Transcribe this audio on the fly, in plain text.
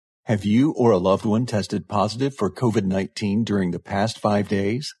Have you or a loved one tested positive for COVID-19 during the past 5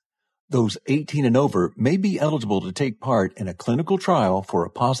 days? Those 18 and over may be eligible to take part in a clinical trial for a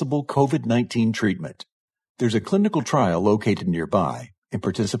possible COVID-19 treatment. There's a clinical trial located nearby, and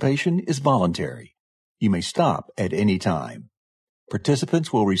participation is voluntary. You may stop at any time.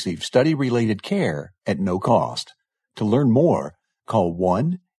 Participants will receive study-related care at no cost. To learn more, call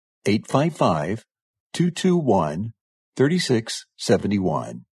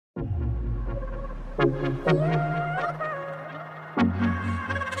 1-855-221-3671.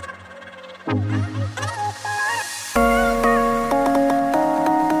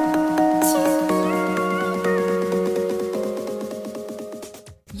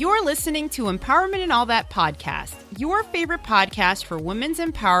 You're listening to Empowerment and All That podcast, your favorite podcast for women's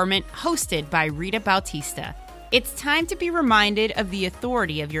empowerment, hosted by Rita Bautista. It's time to be reminded of the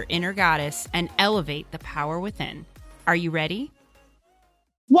authority of your inner goddess and elevate the power within. Are you ready?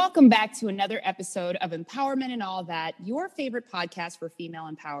 Welcome back to another episode of Empowerment and All That, your favorite podcast for female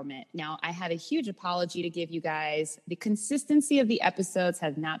empowerment. Now, I have a huge apology to give you guys. The consistency of the episodes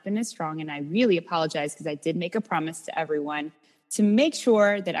has not been as strong, and I really apologize because I did make a promise to everyone to make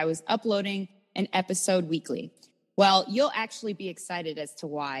sure that I was uploading an episode weekly. Well, you'll actually be excited as to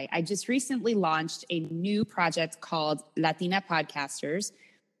why. I just recently launched a new project called Latina Podcasters,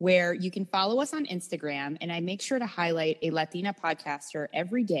 where you can follow us on Instagram, and I make sure to highlight a Latina podcaster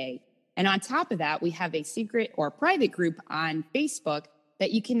every day. And on top of that, we have a secret or private group on Facebook that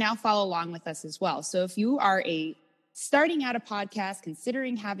you can now follow along with us as well. So if you are starting out a podcast,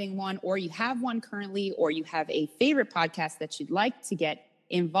 considering having one, or you have one currently, or you have a favorite podcast that you'd like to get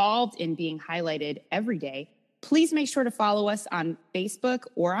involved in being highlighted every day, please make sure to follow us on Facebook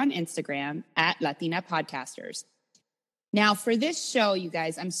or on Instagram at Latina Podcasters. Now, for this show, you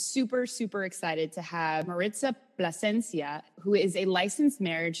guys, I'm super, super excited to have Maritza Plascencia, who is a licensed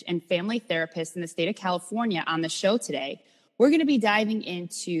marriage and family therapist in the state of California, on the show today. We're going to be diving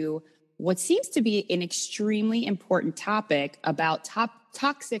into what seems to be an extremely important topic about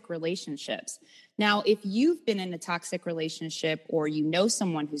toxic relationships. Now, if you've been in a toxic relationship, or you know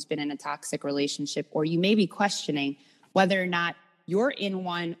someone who's been in a toxic relationship, or you may be questioning whether or not you're in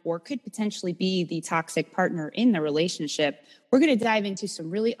one or could potentially be the toxic partner in the relationship, we're going to dive into some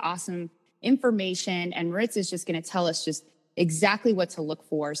really awesome information, and Maritza is just going to tell us just exactly what to look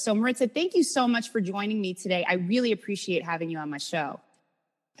for. So Maritza, thank you so much for joining me today. I really appreciate having you on my show.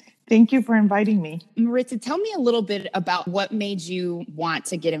 Thank you for inviting me. Maritza, tell me a little bit about what made you want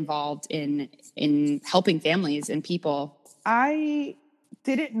to get involved in helping families and people. I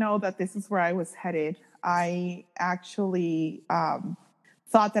didn't know that this is where I was headed. I actually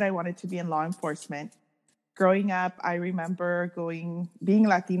thought that I wanted to be in law enforcement. Growing up, I remember being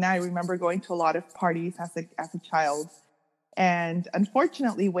Latina, I remember going to a lot of parties as a child, and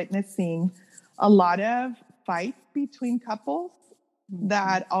unfortunately witnessing a lot of fights between couples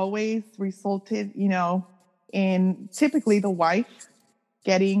that always resulted, in typically the wife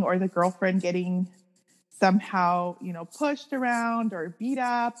getting, or the girlfriend getting somehow, pushed around or beat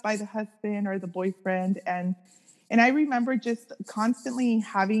up by the husband or the boyfriend. And I remember just constantly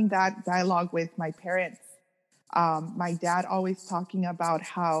having that dialogue with my parents. My dad always talking about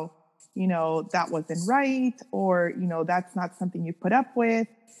how, that wasn't right, or, that's not something you put up with.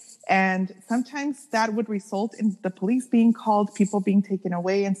 And sometimes that would result in the police being called, people being taken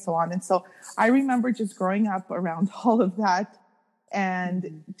away, and so on. And so I remember just growing up around all of that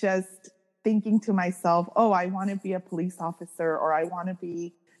and just thinking to myself, oh, I want to be a police officer, or I want to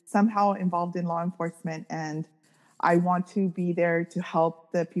be somehow involved in law enforcement, and I want to be there to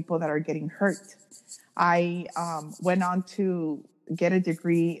help the people that are getting hurt. I went on to get a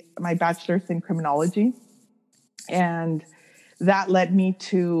degree, my bachelor's in criminology, and that led me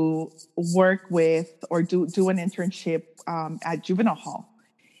to work with, or do an internship at juvenile hall.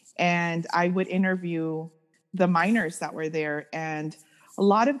 And I would interview the minors that were there, and a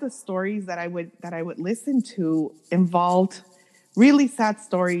lot of the stories that I would listen to involved really sad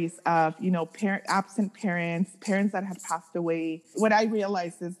stories of, absent parents that had passed away. What I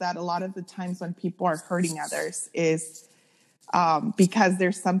realized is that a lot of the times when people are hurting others is because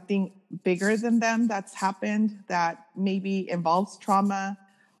there's something bigger than them that's happened that maybe involves trauma,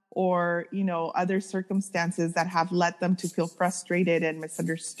 or, other circumstances that have led them to feel frustrated and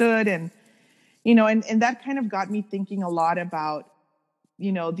misunderstood. And, and that kind of got me thinking a lot about,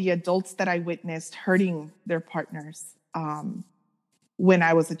 the adults that I witnessed hurting their partners when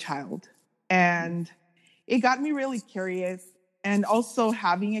I was a child. And it got me really curious. And also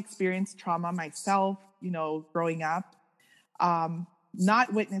having experienced trauma myself, growing up,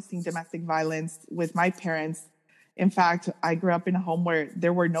 not witnessing domestic violence with my parents, In fact, I grew up in a home where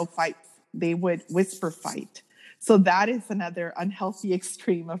there were no fights. They would whisper fight. So that is another unhealthy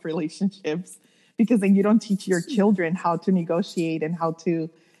extreme of relationships, because then you don't teach your children how to negotiate and how to,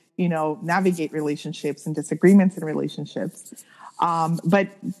 navigate relationships and disagreements in relationships. But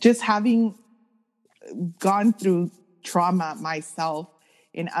just having gone through trauma myself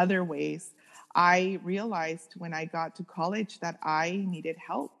in other ways, I realized when I got to college that I needed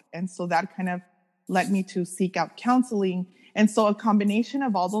help. And so that kind of led me to seek out counseling. And so a combination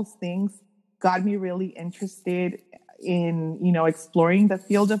of all those things got me really interested in, exploring the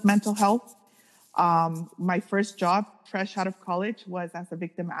field of mental health. My first job fresh out of college was as a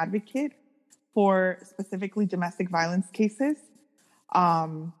victim advocate for specifically domestic violence cases.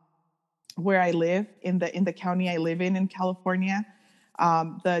 Where I live in the county I live in California,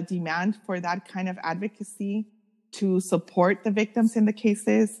 the demand for that kind of advocacy to support the victims in the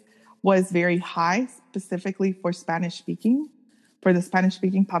cases was very high, specifically for the Spanish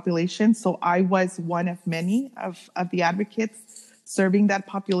speaking population. So I was one of many of the advocates serving that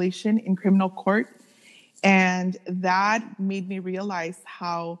population in criminal court. And that made me realize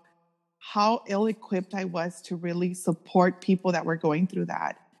how ill-equipped I was to really support people that were going through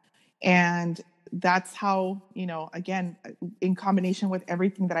that. And that's how, again, in combination with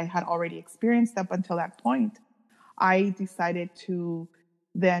everything that I had already experienced up until that point, I decided to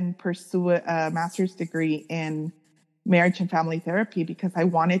then pursue a master's degree in marriage and family therapy, because I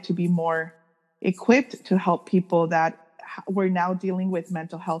wanted to be more equipped to help people that were now dealing with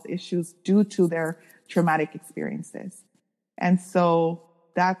mental health issues due to their traumatic experiences. And so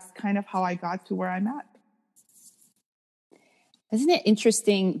that's kind of how I got to where I'm at. Isn't it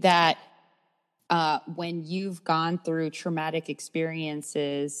interesting that when you've gone through traumatic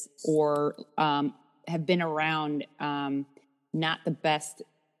experiences or have been around not the best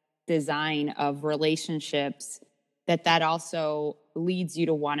design of relationships, that also leads you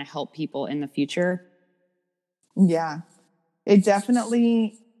to want to help people in the future? Yeah, it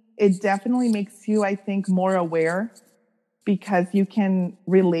definitely makes you, I think, more aware, because you can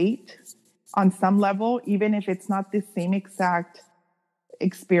relate on some level, even if it's not the same exact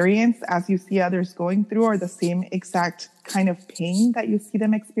experience as you see others going through, or the same exact kind of pain that you see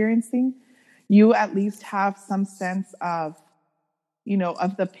them experiencing. You at least have some sense of,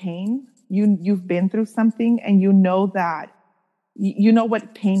 of the pain. You've been through something, and that you know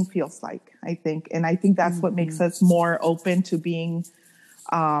what pain feels like, I think. And I think that's what makes us more open to being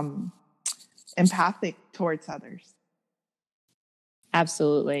empathic towards others.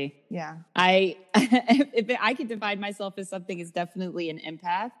 Absolutely. Yeah. If I could define myself as something, it's definitely an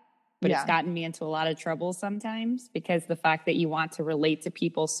empath, but it's gotten me into a lot of trouble sometimes, because the fact that you want to relate to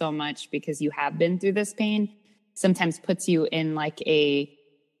people so much because you have been through this pain sometimes puts you in like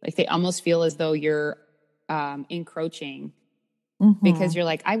they almost feel as though you're encroaching, because you're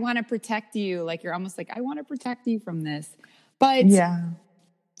like, I want to protect you. Like, you're almost like, I want to protect you from this. But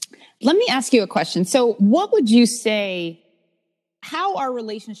let me ask you a question. So what would you say, how are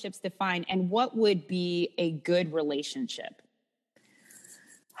relationships defined, and what would be a good relationship?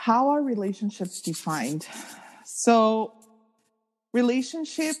 How are relationships defined? So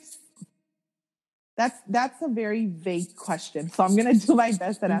relationships, that's a very vague question. So I'm going to do my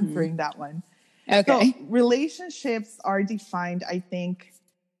best at answering that one. Okay. So relationships are defined, I think,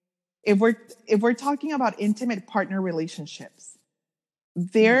 if we're talking about intimate partner relationships,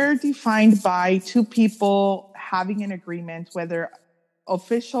 they're defined by two people having an agreement, whether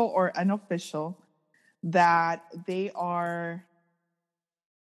official or unofficial, that they are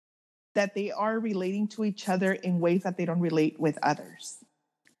relating to each other in ways that they don't relate with others.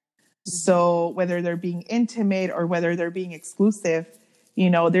 So whether they're being intimate or whether they're being exclusive,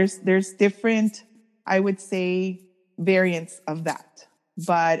 there's different, I would say, variants of that.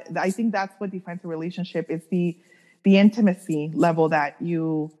 But I think that's what defines a relationship, is the intimacy level that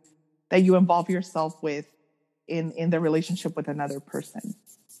you involve yourself with in the relationship with another person.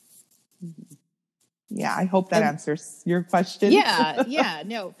 Yeah, I hope that answers your question. Yeah,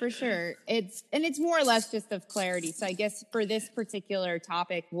 no, for sure. It's more or less just of clarity. So I guess for this particular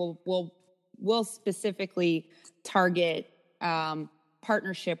topic, we'll specifically target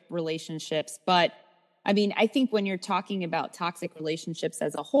partnership relationships. But I mean, I think when you're talking about toxic relationships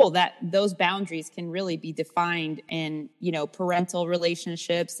as a whole, that those boundaries can really be defined in, parental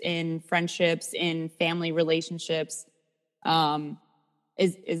relationships, in friendships, in family relationships.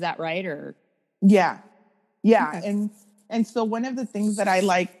 Is that right? Or yeah. Okay. And so one of the things that I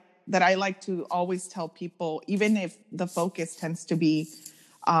like to always tell people, even if the focus tends to be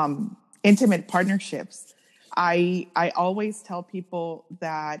intimate partnerships, I always tell people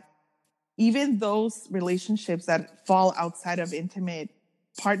that even those relationships that fall outside of intimate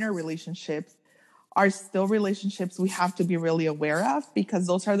partner relationships are still relationships we have to be really aware of, because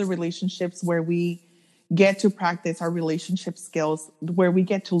those are the relationships where we get to practice our relationship skills, where we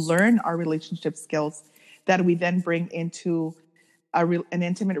get to learn our relationship skills that we then bring into an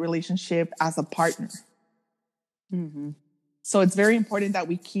intimate relationship as a partner. Mm-hmm. So it's very important that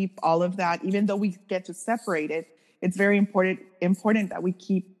we keep all of that, even though we get to separate it. It's very important that we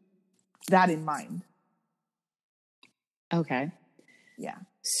keep that in mind. Okay. Yeah.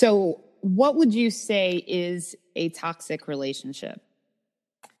 So what would you say is a toxic relationship?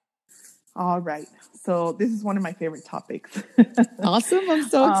 All right. So this is one of my favorite topics. Awesome. I'm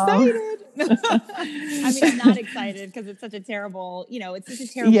so excited. I mean, I'm not excited because it's such a terrible, it's such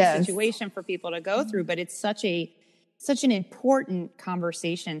a terrible situation for people to go through, but it's such an important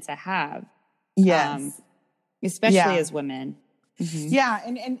conversation to have. Yes. Especially as women. Mm-hmm. Yeah.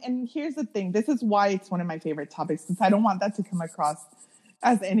 And here's the thing. This is why it's one of my favorite topics, since I don't want that to come across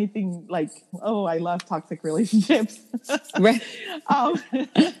as anything like, oh, I love toxic relationships. Right.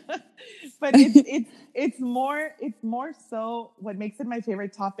 But it's more so what makes it my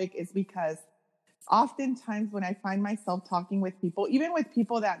favorite topic is because oftentimes when I find myself talking with people, even with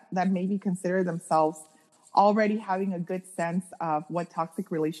people that maybe consider themselves already having a good sense of what toxic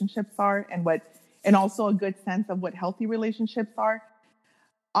relationships are and also a good sense of what healthy relationships are,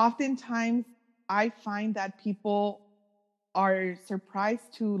 oftentimes I find that people are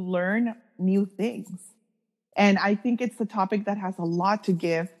surprised to learn new things. And I think it's a topic that has a lot to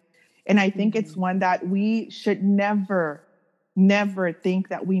give. And I think it's one that we should never think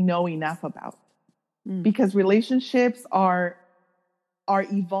that we know enough about, because relationships are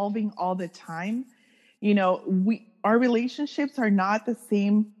evolving all the time. Our relationships are not the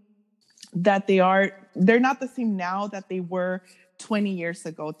same they're not the same now that they were 20 years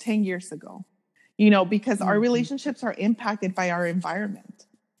ago, 10 years ago, because our relationships are impacted by our environment.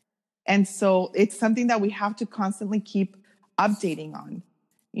 And so it's something that we have to constantly keep updating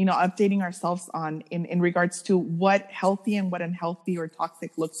ourselves on in regards to what healthy and what unhealthy or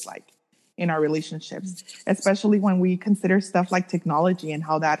toxic looks like in our relationships, especially when we consider stuff like technology and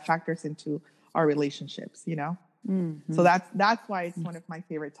how that factors into our relationships, So that's why it's one of my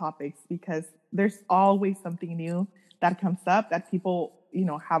favorite topics, because there's always something new that comes up that people,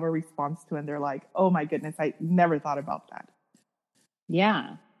 have a response to, and they're like, oh my goodness, I never thought about that.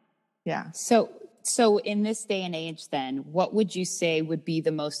 Yeah. Yeah. So in this day and age, then, what would you say would be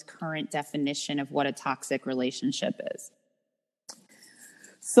the most current definition of what a toxic relationship is?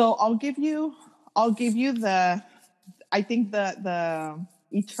 So I'll give you the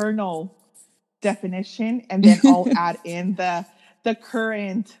eternal definition, and then I'll add in the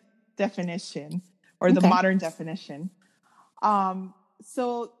current definition, or the modern definition.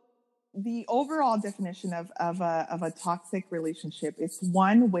 So the overall definition of a toxic relationship is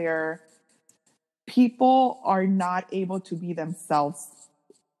one where people are not able to be themselves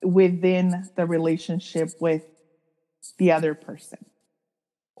within the relationship with the other person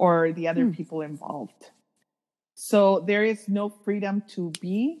or the other people involved. So there is no freedom to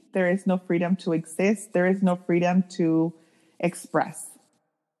be, there is no freedom to exist, there is no freedom to express.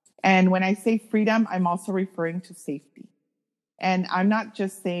 And when I say freedom, I'm also referring to safety. And I'm not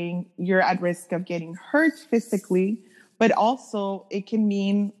just saying you're at risk of getting hurt physically, but also it can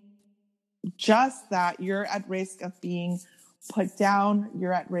mean just that you're at risk of being put down,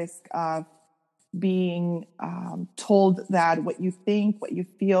 you're at risk of being told that what you think, what you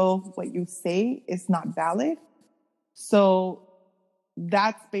feel, what you say is not valid. So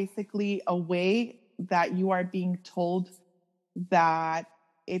that's basically a way that you are being told that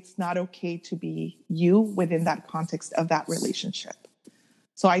it's not okay to be you within that context of that relationship.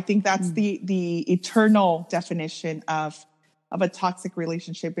 So I think that's the eternal definition of a toxic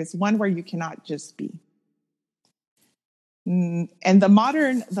relationship, is one where you cannot just be. And the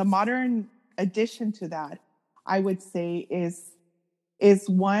modern addition to that, I would say, is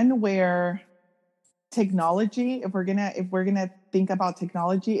one where technology, if we're gonna think about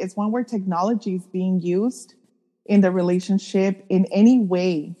technology, is one where technology is being used in the relationship in any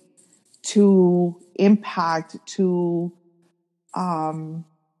way to impact, to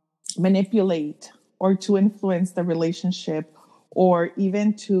manipulate, or to influence the relationship, or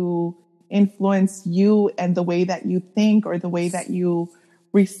even to influence you and the way that you think, or the way that you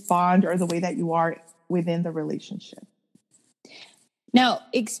respond, or the way that you are within the relationship. Now,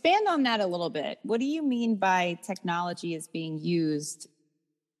 expand on that a little bit. What do you mean by technology is being used?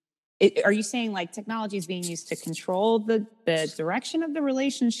 Are you saying like technology is being used to control the direction of the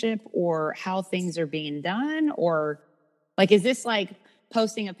relationship, or how things are being done? Or like, is this like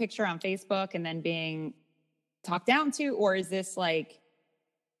posting a picture on Facebook and then being talked down to? Or is this like,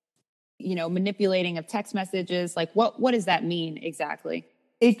 manipulating of text messages? Like what does that mean exactly?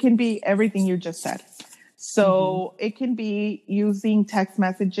 It can be everything you just said. So it can be using text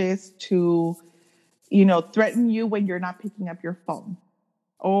messages to, threaten you when you're not picking up your phone.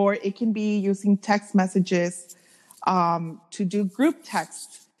 Or it can be using text messages to do group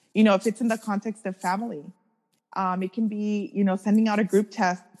texts, if it's in the context of family. It can be, sending out a group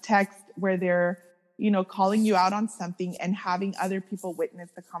text where they're, calling you out on something and having other people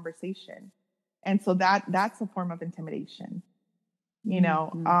witness the conversation. And so that's a form of intimidation.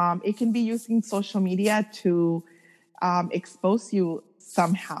 It can be using social media to expose you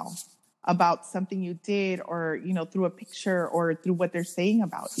somehow about something you did, or, through a picture or through what they're saying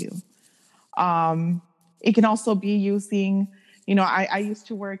about you. It can also be using, I used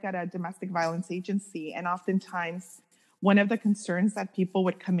to work at a domestic violence agency, and oftentimes one of the concerns that people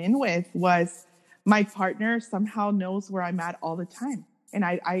would come in with was my partner somehow knows where I'm at all the time. And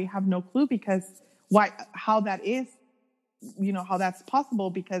I have no clue how that is, how that's possible,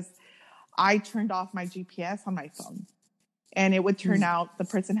 because I turned off my GPS on my phone. And it would turn out the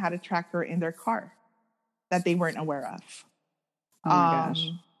person had a tracker in their car that they weren't aware of. Oh my gosh.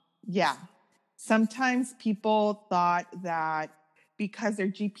 Yeah. Sometimes people thought that because their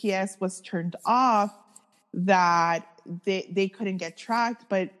GPS was turned off, that they couldn't get tracked.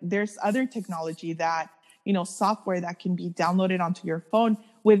 But there's other technology that, software that can be downloaded onto your phone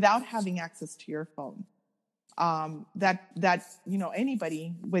without having access to your phone. That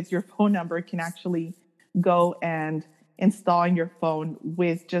anybody with your phone number can actually go and install on your phone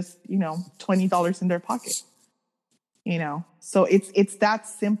with just, $20 in their pocket, so it's that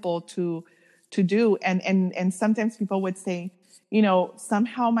simple to do. And sometimes people would say,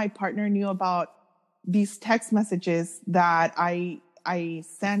 somehow my partner knew about these text messages that I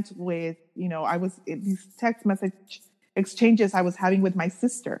sent with, these text message exchanges I was having with my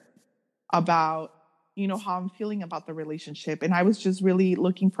sister about, how I'm feeling about the relationship. And I was just really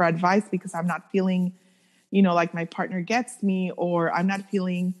looking for advice because I'm not feeling, like my partner gets me, or I'm not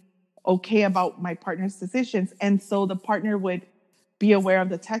feeling okay about my partner's decisions. And so the partner would be aware of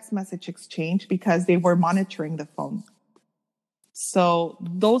the text message exchange because they were monitoring the phone. So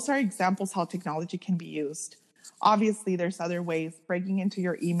those are examples how technology can be used. Obviously, there's other ways, breaking into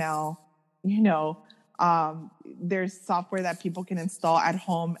your email, there's software that people can install at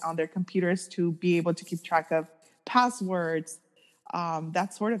home on their computers to be able to keep track of passwords,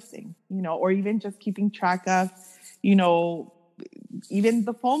 that sort of thing, or even just keeping track of, even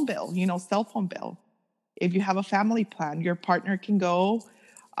the phone bill, cell phone bill. If you have a family plan, your partner can go,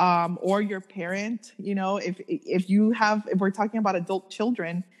 or your parent, if we're talking about adult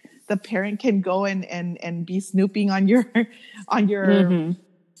children, the parent can go and be snooping on your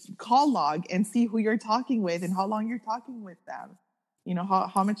call log and see who you're talking with and how long you're talking with them,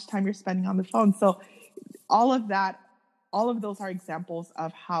 how much time you're spending on the phone. So all of those are examples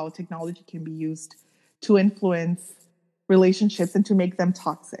of how technology can be used to influence relationships and to make them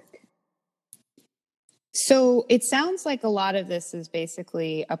toxic. So it sounds like a lot of this is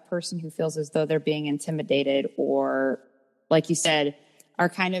basically a person who feels as though they're being intimidated, or like you said, are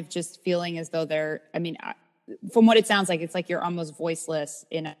kind of just feeling as though from what it sounds like, it's like you're almost voiceless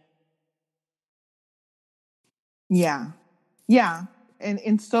in a. Yeah. Yeah. And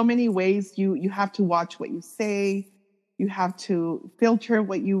in so many ways, you have to watch what you say. You have to filter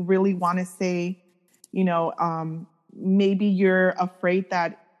what you really want to say. Maybe you're afraid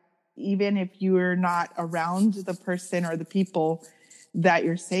that even if you're not around the person or the people that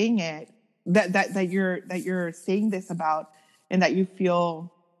you're saying it, that you're saying this about, and that you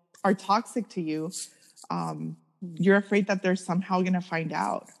feel are toxic to you, you're afraid that they're somehow going to find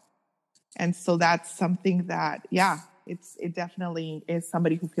out. And so that's something that, it definitely is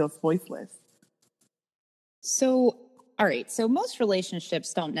somebody who feels voiceless. So, all right. So most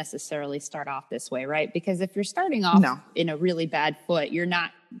relationships don't necessarily start off this way, right? Because if you're starting off in a really bad foot, you're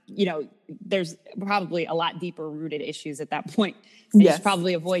not, there's probably a lot deeper rooted issues at that point. And you should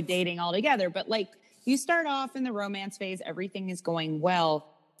probably avoid dating altogether. But like, you start off in the romance phase, everything is going well.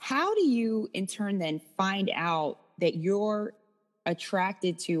 How do you in turn then find out that you're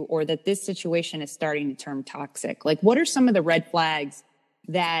attracted to, or that this situation is starting to turn toxic? Like, what are some of the red flags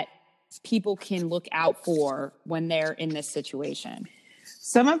that people can look out for when they're in this situation?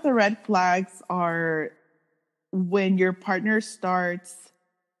 Some of the red flags are when your partner starts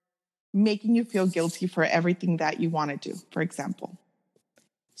making you feel guilty for everything that you want to do, for example.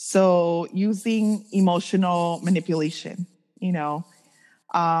 So using emotional manipulation,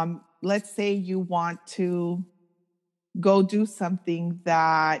 let's say you want to go do something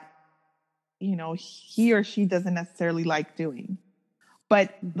that, you know, he or she doesn't necessarily like doing.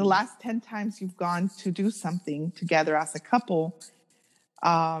 But the last 10 times you've gone to do something together as a couple,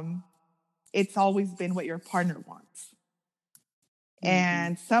 it's always been what your partner wants.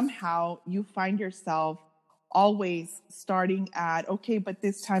 And somehow you find yourself always starting at, okay, but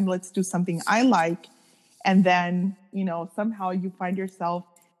this time let's do something I like. And then, you know, somehow you find yourself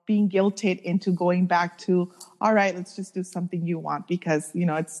being guilted into going back to, all right, let's just do something you want, because, you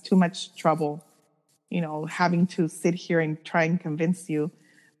know, it's too much trouble, you know, having to sit here and try and convince you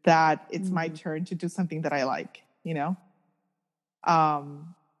that it's my turn to do something that I like, you know?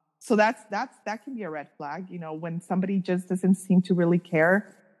 So that can be a red flag, you know, when somebody just doesn't seem to really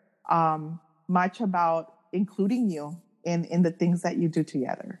care much about including you in the things that you do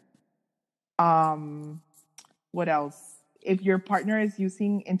together. What else? If your partner is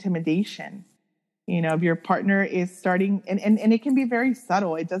using intimidation, you know, if your partner is starting, and it can be very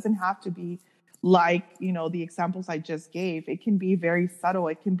subtle. It doesn't have to be like, you know, the examples I just gave. It can be very subtle.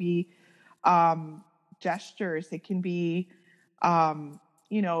 It can be gestures. It can be,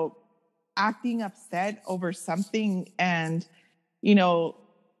 you know, acting upset over something and, you know,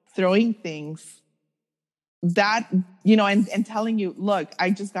 throwing things that, you know, and telling you, look,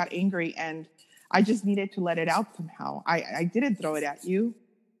 I just got angry and I just needed to let it out somehow. I didn't throw it at you.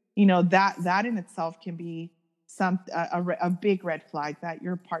 You know, that in itself can be a big red flag that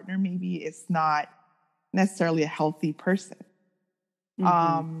your partner maybe is not necessarily a healthy person.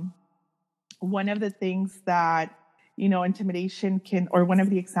 One of the things that, you know, intimidation can, or one of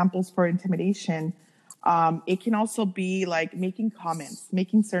the examples for intimidation, it can also be like making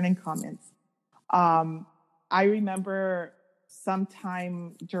certain comments. I remember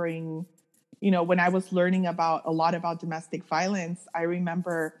sometime during, you know, when I was learning a lot about domestic violence, I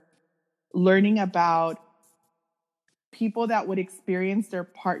remember learning about people that would experience their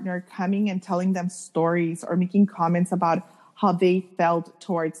partner coming and telling them stories or making comments about how they felt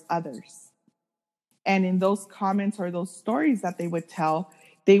towards others. And in those comments or those stories that they would tell,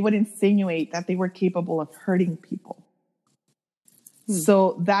 they would insinuate that they were capable of hurting people.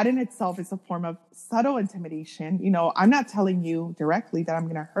 So that in itself is a form of subtle intimidation. You know, I'm not telling you directly that I'm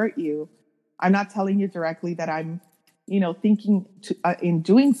going to hurt you. I'm not telling you directly that I'm, you know, thinking in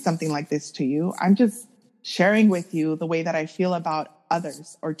doing something like this to you. I'm just sharing with you the way that I feel about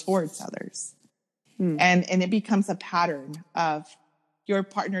others or towards others. And it becomes a pattern of your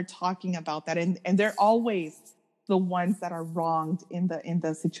partner talking about that. And they're always the ones that are wronged in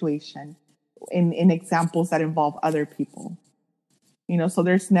the situation, in examples that involve other people. You know, so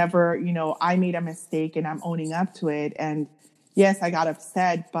there's never, you know, I made a mistake and I'm owning up to it. And yes, I got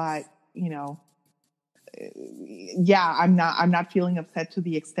upset, but, you know, yeah, I'm not feeling upset to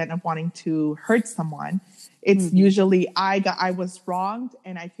the extent of wanting to hurt someone. It's usually I was wronged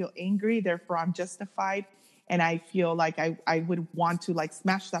and I feel angry, therefore I'm justified. And I feel like I would want to like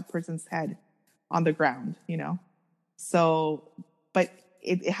smash that person's head on the ground, you know? So, but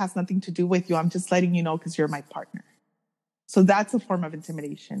it has nothing to do with you. I'm just letting you know because you're my partner. So that's a form of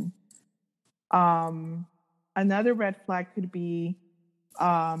intimidation. Another red flag could be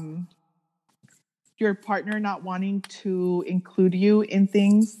your partner not wanting to include you in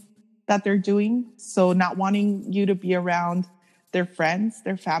things that they're doing. So not wanting you to be around their friends,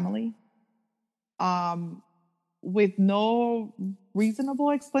 their family, with no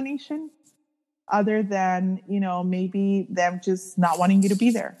reasonable explanation other than, you know, maybe them just not wanting you to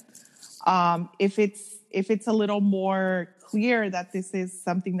be there. If it's a little more clear that this is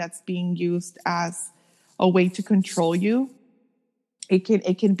something that's being used as a way to control you, it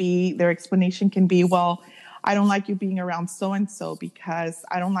can be, their explanation can be, well, I don't like you being around so-and-so because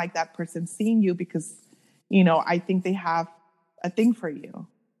I don't like that person seeing you because, you know, I think they have a thing for you.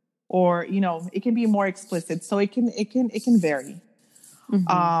 Or, you know, it can be more explicit. So it can vary.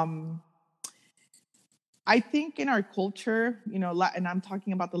 I think in our culture, you know, and I'm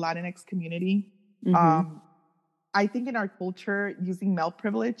talking about the Latinx community, I think in our culture, using male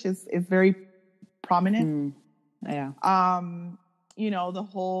privilege is very prominent. You know, the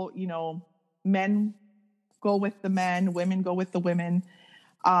whole, you know, men go with the men, women go with the women.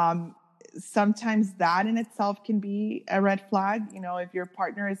 Sometimes that in itself can be a red flag. You know, if your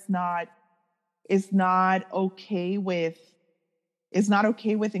partner is not okay with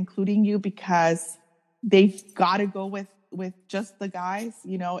including you because they've got to go with just the guys,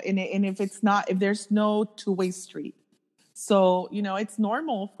 you know, and if there's no two-way street. So, you know, it's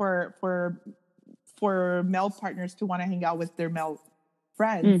normal for male partners to want to hang out with their male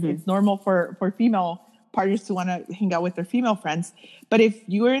friends. It's normal for female partners to want to hang out with their female friends. But if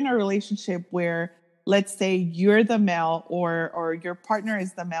you're in a relationship where, let's say you're the male or your partner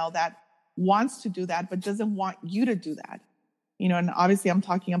is the male that wants to do that, but doesn't want you to do that. And obviously I'm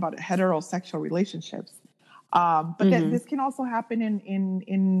talking about heterosexual relationships. But this can also happen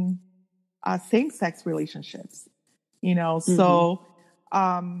in same-sex relationships, so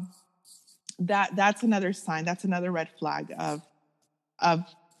that's another sign. That's another red flag of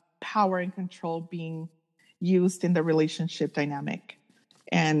power and control being used in the relationship dynamic.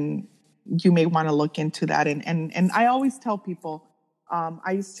 And you may want to look into that. And I always tell people,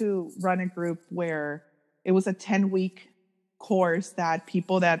 I used to run a group where it was a 10-week course that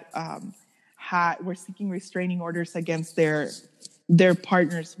people that were seeking restraining orders against their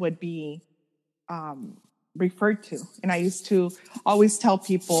partners would be referred to. And I used to always tell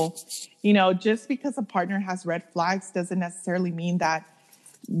people, just because a partner has red flags doesn't necessarily mean that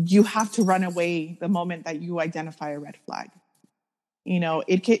you have to run away the moment that you identify a red flag.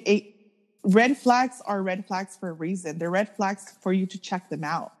 Red flags are red flags for a reason. They're red flags for you to check them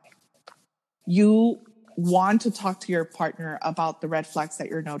out. You want to talk to your partner about the red flags that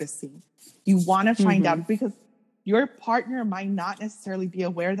you're noticing. You want to find out, because your partner might not necessarily be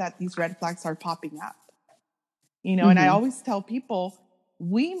aware that these red flags are popping up. And I always tell people,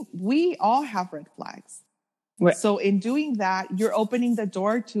 we all have red flags. Right. So in doing that, you're opening the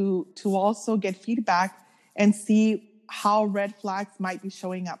door to also get feedback and see how red flags might be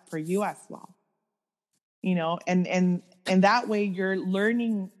showing up for you as well. And that way you're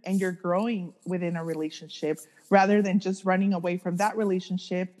learning and you're growing within a relationship rather than just running away from that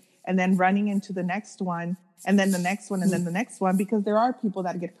relationship and then running into the next one and then the next one and then the next one, because there are people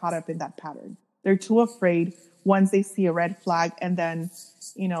that get caught up in that pattern. They're too afraid once they see a red flag, and then,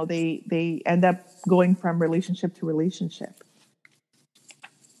 they end up going from relationship to relationship.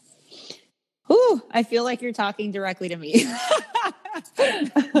 Ooh, I feel like you're talking directly to me.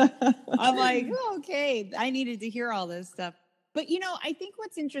 I'm like, oh, okay, I needed to hear all this stuff. But, I think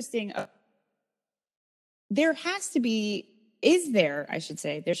what's interesting, there shouldn't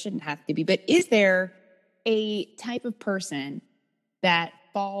have to be, but is there a type of person that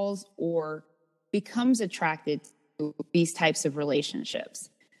falls or becomes attracted to these types of relationships?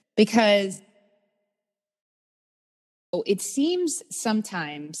 Because it seems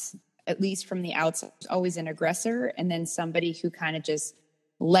sometimes, at least from the outside, there's always an aggressor and then somebody who kind of just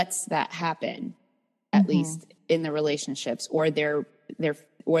lets that happen, at least in the relationships, or they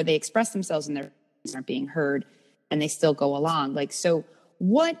express themselves and their feelings aren't being heard and they still go along. Like, so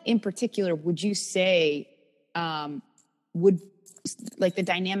what in particular would you say would, like, the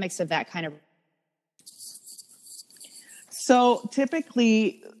dynamics of that kind of? So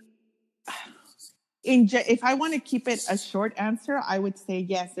typically, if I want to keep it a short answer, I would say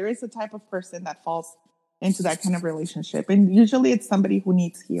yes, there is a type of person that falls into that kind of relationship. And usually it's somebody who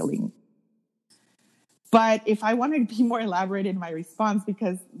needs healing. But if I wanted to be more elaborate in my response,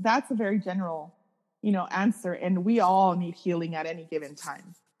 because that's a very general, answer, and we all need healing at any given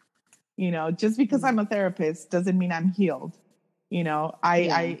time. Just because I'm a therapist doesn't mean I'm healed.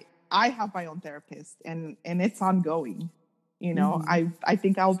 I have my own therapist and it's ongoing. I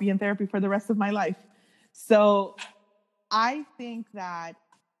think I'll be in therapy for the rest of my life. So I think that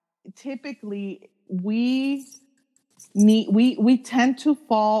typically we tend to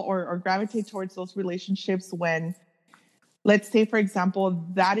fall or gravitate towards those relationships when, let's say, for example,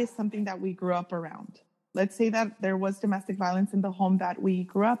 that is something that we grew up around. Let's say that there was domestic violence in the home that we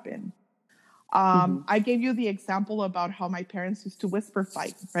grew up in. I gave you the example about how my parents used to whisper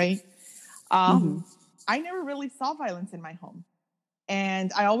fight, right? I never really saw violence in my home.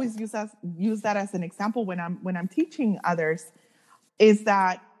 And I always use that as an example when I'm teaching others, is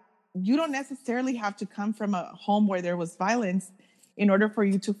that you don't necessarily have to come from a home where there was violence in order for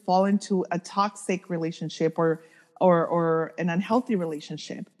you to fall into a toxic relationship or an unhealthy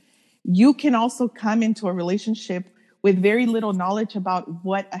relationship. You can also come into a relationship with very little knowledge about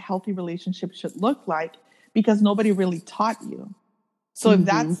what a healthy relationship should look like because nobody really taught you. So if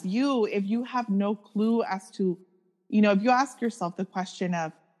that's you, if you have no clue as to, if you ask yourself the question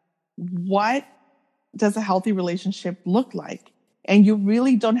of what does a healthy relationship look like? And you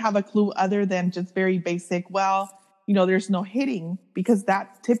really don't have a clue other than just very basic, there's no hitting, because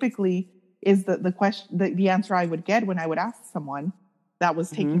that typically is the question, the answer I would get when I would ask someone that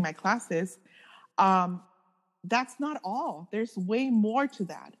was taking my classes. That's not all. There's way more to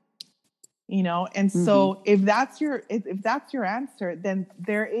that. And so if that's your answer, then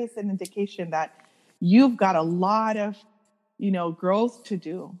there is an indication that you've got a lot of, growth to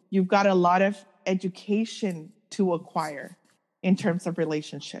do. You've got a lot of education to acquire in terms of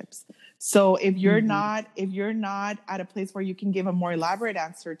relationships. So if you're not at a place where you can give a more elaborate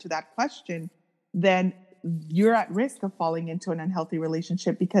answer to that question, then you're at risk of falling into an unhealthy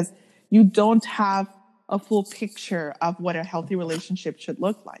relationship because you don't have a full picture of what a healthy relationship should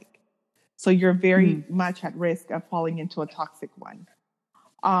look like. So you're very much at risk of falling into a toxic one.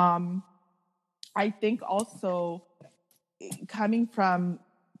 I think also coming from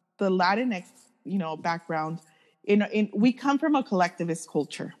the Latinx, background, we come from a collectivist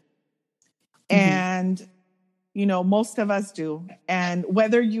culture, and most of us do. And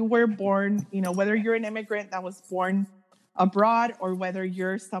whether you were born, whether you're an immigrant that was born abroad, or whether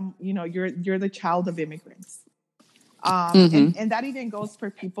you're you're the child of immigrants. And that even goes for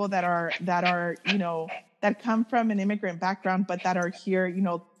people that are, that come from an immigrant background, but that are here,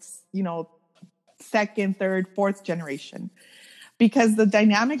 second, third, fourth generation, because the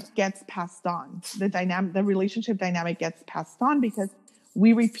dynamic gets passed on. The relationship dynamic gets passed on because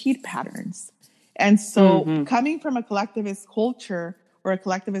we repeat patterns. And so coming from a collectivist culture or a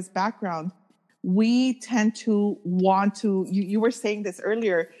collectivist background, we tend to want to, you were saying this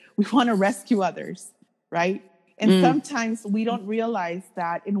earlier, we want to rescue others, right? And sometimes we don't realize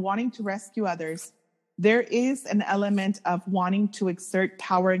that in wanting to rescue others, there is an element of wanting to exert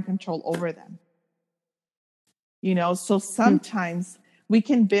power and control over them. So sometimes we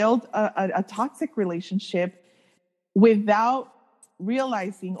can build a toxic relationship without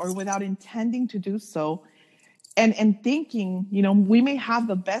realizing or without intending to do so. And thinking, we may have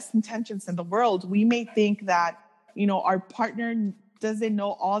the best intentions in the world. We may think that, our partner doesn't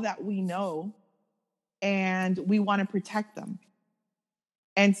know all that we know, and we want to protect them.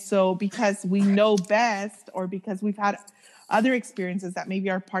 And so because we know best, or because we've had other experiences that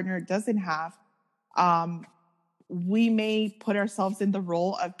maybe our partner doesn't have, we may put ourselves in the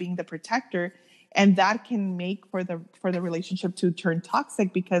role of being the protector, and that can make for the relationship to turn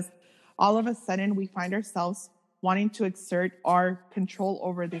toxic, because all of a sudden we find ourselves wanting to exert our control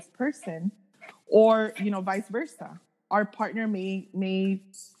over this person, or vice versa. Our partner may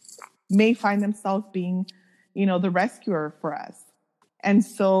find themselves being the rescuer for us. And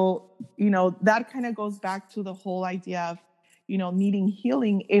so that kind of goes back to the whole idea of needing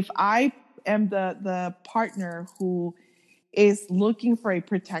healing. If I am the partner who is looking for a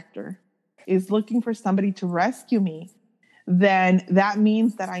protector, is looking for somebody to rescue me, then that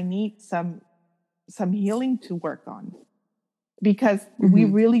means that I need some healing to work on, because we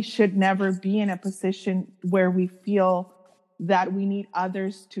really should never be in a position where we feel that we need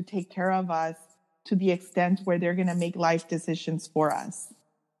others to take care of us to the extent where they're going to make life decisions for us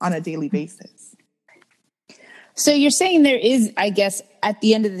on a daily basis. So you're saying there is, I guess, at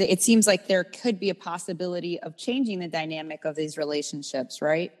the end of the day, it seems like there could be a possibility of changing the dynamic of these relationships,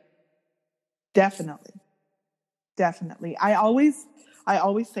 right? Definitely. I always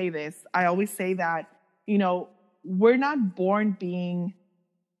say this. I always say that, we're not born being,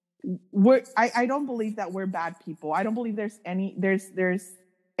 I don't believe that we're bad people. I don't believe there's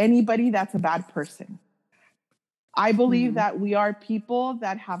anybody that's a bad person. I believe that we are people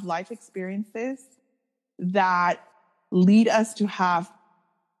that have life experiences that lead us to have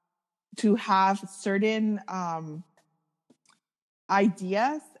certain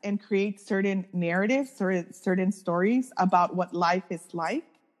ideas and create certain narratives, certain stories about what life is like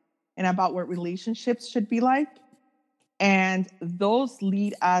and about what relationships should be like. And those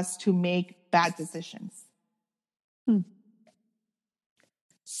lead us to make bad decisions.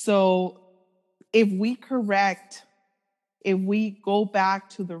 So if we go back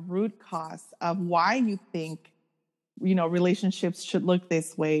to the root cause of why you think, relationships should look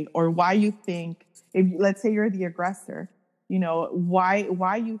this way, or why you think, let's say you're the aggressor,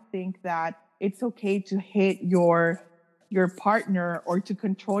 why you think that it's okay to hit your partner, or to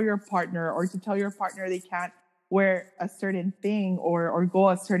control your partner, or to tell your partner they can't wear a certain thing or go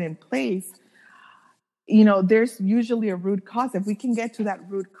a certain place. There's usually a root cause. If we can get to that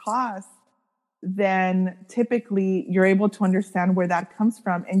root cause, then typically you're able to understand where that comes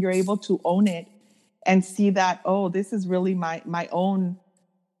from, and you're able to own it and see that, oh, this is really my own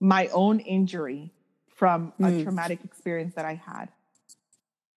injury from a traumatic experience that I had.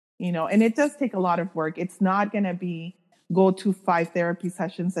 And it does take a lot of work. It's not going to be go to 5 therapy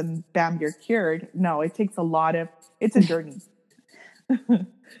sessions and bam, you're cured. No, it takes it's a journey.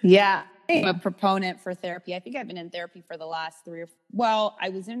 Yeah. I'm a proponent for therapy. I think I've been in therapy for the last I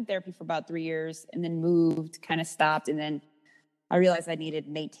was in therapy for about 3 years, and then moved, kind of stopped. And then I realized I needed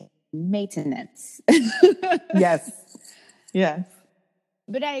maintenance. Yes.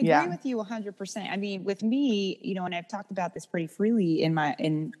 But I agree with you 100%. I mean, with me, and I've talked about this pretty freely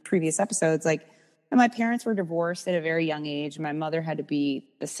in previous episodes, like, my parents were divorced at a very young age. My mother had to be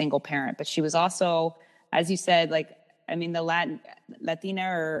the single parent, but she was also, as you said, like, I mean, the Latina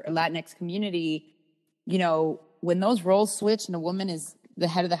or Latinx community, you know, when those roles switch and a woman is the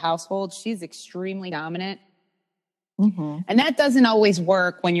head of the household, she's extremely dominant. Mm-hmm. And that doesn't always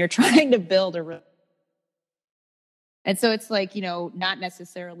work when you're trying to build a. And so it's like, you know, not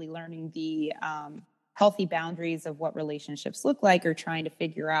necessarily learning the healthy boundaries of what relationships look like, or trying to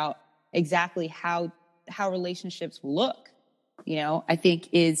figure out exactly how relationships look, you know, I think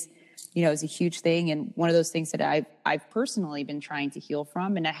is a huge thing. And one of those things that I've personally been trying to heal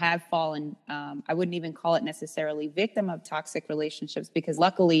from, and I have fallen, I wouldn't even call it necessarily victim of toxic relationships, because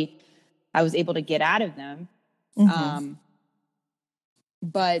luckily I was able to get out of them. Mm-hmm.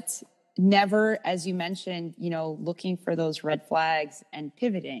 But never, as you mentioned, you know, looking for those red flags and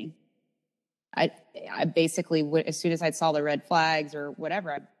pivoting. I basically would, as soon as I saw the red flags or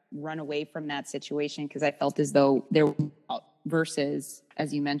whatever, I'd run away from that situation, because I felt as though there were, versus,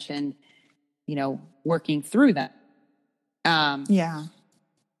 as you mentioned, you know, working through that. Yeah.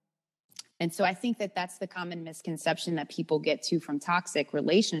 And so I think that that's the common misconception that people get to from toxic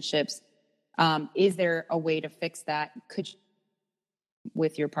relationships. Is there a way to fix that? Could you,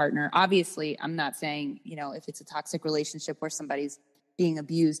 with your partner? Obviously, I'm not saying, you know, if it's a toxic relationship where somebody's being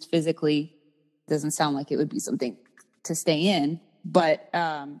abused physically, doesn't sound like it would be something to stay in, but,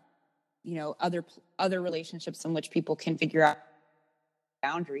 you know, other relationships in which people can figure out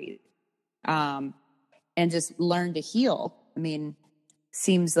boundaries, and just learn to heal. I mean,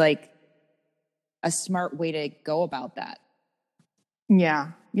 seems like a smart way to go about that.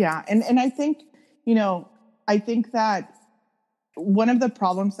 Yeah. Yeah. And I think, you know, I think that one of the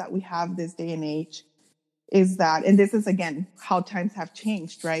problems that we have this day and age is that, and this is again, how times have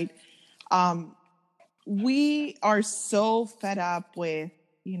changed, right? We are so fed up with,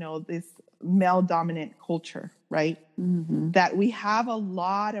 you know, this male dominant culture, right? Mm-hmm. That we have a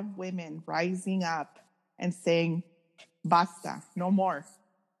lot of women rising up and saying, basta, no more,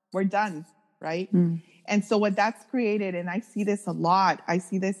 we're done, right? Mm. And so what that's created, and I see this a lot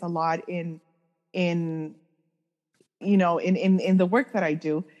in you know, in the work that I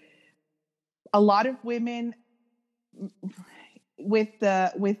do, a lot of women with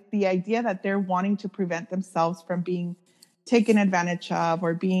the idea that they're wanting to prevent themselves from being taken advantage of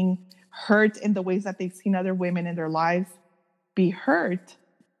or being hurt in the ways that they've seen other women in their lives be hurt,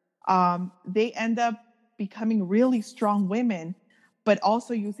 they end up becoming really strong women, but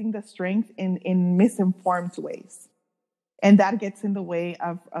also using the strength in misinformed ways. And that gets in the way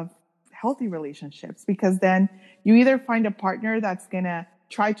of healthy relationships, because then you either find a partner that's going to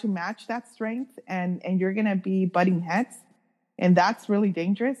try to match that strength, and you're going to be butting heads. And that's really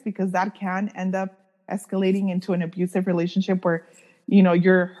dangerous, because that can end up escalating into an abusive relationship where, you know,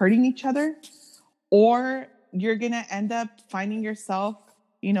 you're hurting each other, or you're going to end up finding yourself,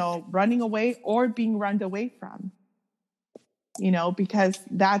 you know, running away or being run away from, you know, because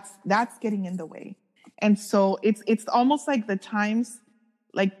that's getting in the way. And so it's almost like the times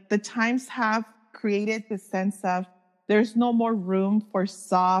have created this sense of there's no more room for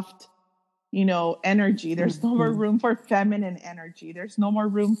soft, you know, energy. There's no more room for feminine energy. There's no more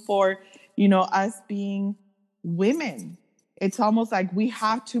room for, you know, us being women. It's almost like we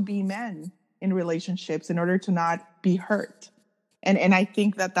have to be men in relationships in order to not be hurt. And I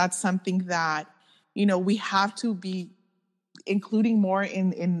think that that's something that, you know, we have to be including more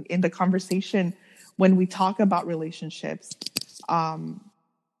in the conversation when we talk about relationships,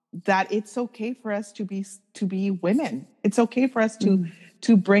 that it's okay for us to be women. It's okay for us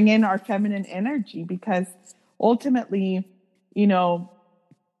to bring in our feminine energy, because ultimately, you know,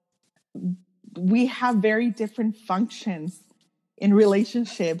 we have very different functions in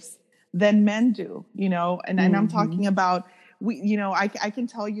relationships than men do, you know, and I'm talking about, you know, I can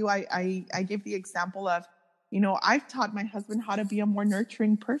tell you, I give the example of, you know, I've taught my husband how to be a more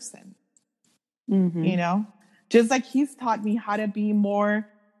nurturing person, you know, just like he's taught me how to be more,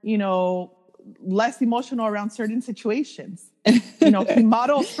 you know, less emotional around certain situations. You know, he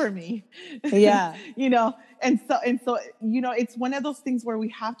models for me. Yeah. You know, and so, you know, it's one of those things where we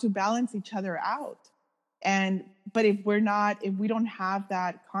have to balance each other out. But if we don't have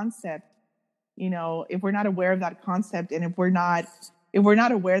that concept, you know, if we're not aware of that concept, and if we're not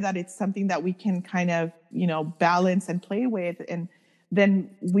aware that it's something that we can kind of, you know, balance and play with, and then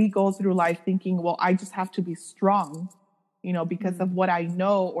we go through life thinking, well, I just have to be strong, you know, because of what I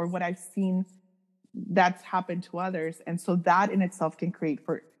know or what I've seen that's happened to others. And so that in itself can create,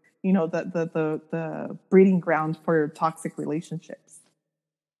 for, you know, the breeding ground for toxic relationships.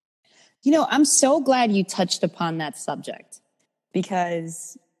 You know, I'm so glad you touched upon that subject,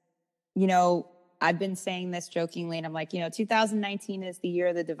 because, you know, I've been saying this jokingly, and I'm like, 2019 is the year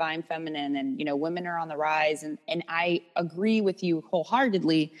of the divine feminine, and, women are on the rise. And I agree with you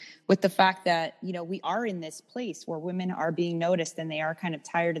wholeheartedly with the fact that, we are in this place where women are being noticed and they are kind of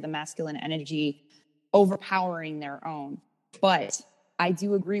tired of the masculine energy overpowering their own. But I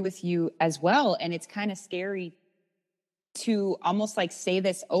do agree with you as well. And it's kind of scary to almost like say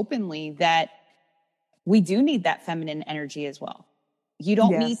this openly, that we do need that feminine energy as well. You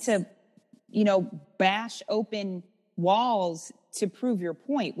don't need to, bash open walls to prove your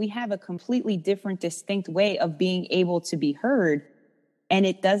point. We have a completely different, distinct way of being able to be heard. And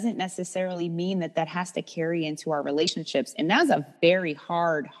it doesn't necessarily mean that has to carry into our relationships. And that was a very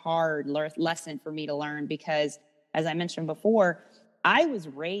hard lesson for me to learn, because as I mentioned before, I was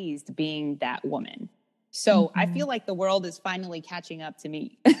raised being that woman. So I feel like the world is finally catching up to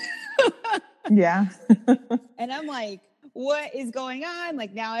me. Yeah. And I'm like, what is going on?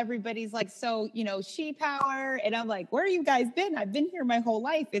 Like, now everybody's like, so, she power. And I'm like, where have you guys been? I've been here my whole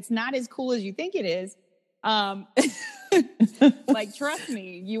life. It's not as cool as you think it is. Like, trust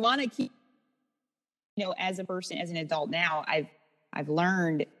me, you want to keep, as a person, as an adult now, I've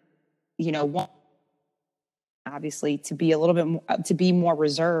learned, obviously to be a little bit more, to be more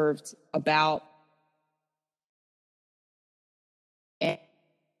reserved about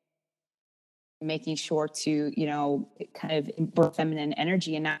making sure to, kind of embrace feminine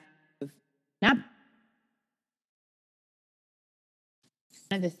energy and not one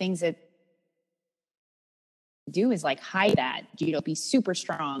of the things that do is like hide that, be super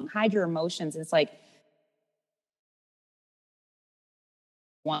strong, hide your emotions. It's like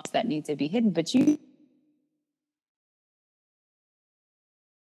wants that need to be hidden, but you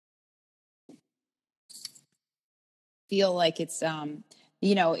feel like it's, I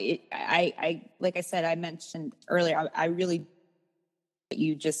like I said, I mentioned earlier, I really, what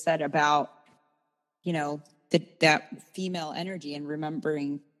you just said about, that female energy and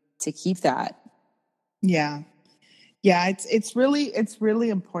remembering to keep that. Yeah. Yeah. It's really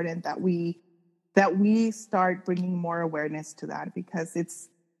important that we start bringing more awareness to that, because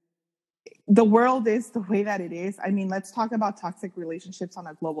the world is the way that it is. I mean, let's talk about toxic relationships on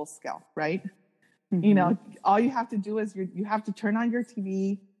a global scale, right? Mm-hmm. All you have to do is you have to turn on your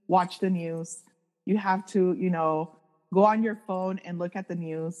TV, watch the news. You have to, go on your phone and look at the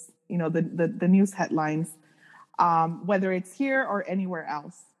news, the news headlines, whether it's here or anywhere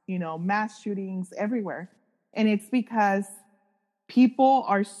else, mass shootings everywhere. And it's because people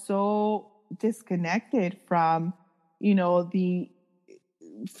are so disconnected from,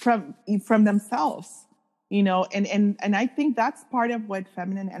 from themselves, and I think that's part of what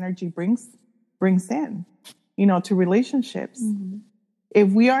feminine energy brings in, to relationships. Mm-hmm. If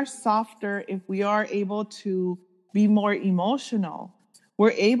we are softer, if we are able to be more emotional,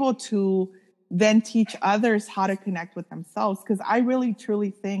 we're able to then teach others how to connect with themselves. Because I really,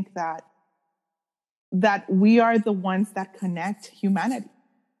 truly think that we are the ones that connect humanity.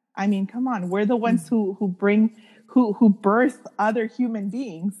 I mean, come on, we're the ones who birth other human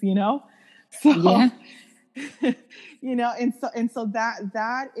beings, So, yeah. and so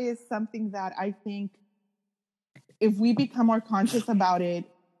that is something that I think if we become more conscious about it,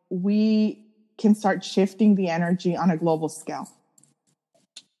 we can start shifting the energy on a global scale,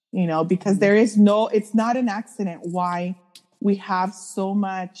 because it's not an accident why we have so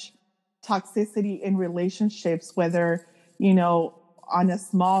much toxicity in relationships, whether, on a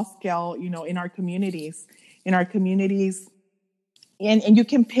small scale, in our communities, and you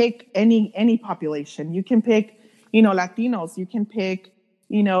can pick any population. You can pick, Latinos, you can pick,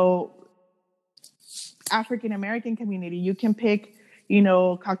 African American community, you can pick,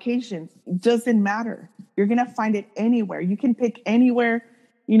 Caucasians. It doesn't matter. You're going to find it anywhere. You can pick anywhere,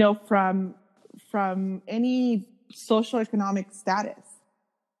 from any socioeconomic status,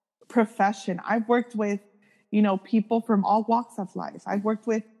 profession. I've worked with, people from all walks of life. I've worked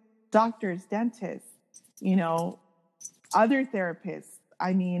with doctors, dentists, other therapists.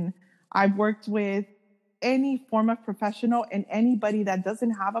 I mean, I've worked with any form of professional and anybody that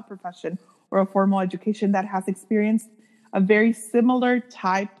doesn't have a profession or a formal education that has experienced a very similar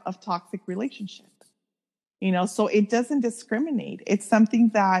type of toxic relationship. So it doesn't discriminate. It's something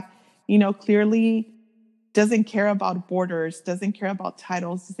that, clearly doesn't care about borders, doesn't care about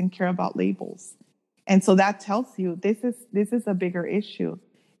titles, doesn't care about labels. And so that tells you this is a bigger issue.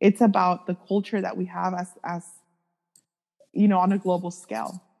 It's about the culture that we have as on a global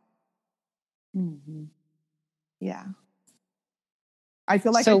scale. Mm-hmm. Yeah. I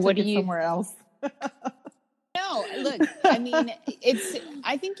feel like I took it somewhere else. No, look, I mean,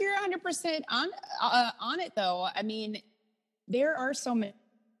 I think you're 100% on it though. I mean, there are so many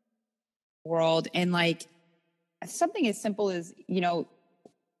world. And like something as simple as, you know,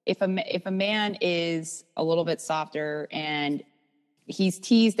 if a man is a little bit softer and he's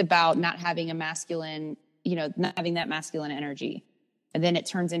teased about not having a masculine, you know, not having that masculine energy, and then it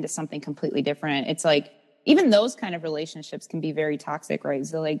turns into something completely different. It's like, even those kind of relationships can be very toxic, right?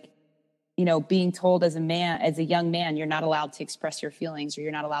 So like, you know, being told as a young man, you're not allowed to express your feelings, or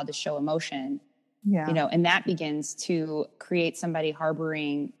you're not allowed to show emotion. Yeah. You know, and that begins to create somebody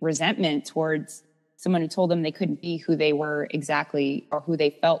harboring resentment towards someone who told them they couldn't be who they were exactly, or who they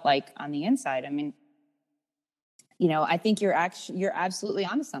felt like on the inside. I mean, you know, I think you're absolutely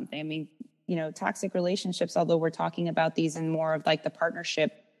onto something. I mean, you know, toxic relationships, although we're talking about these in more of like the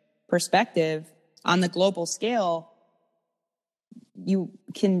partnership perspective on the global scale, you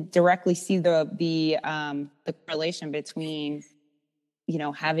can directly see the correlation between, you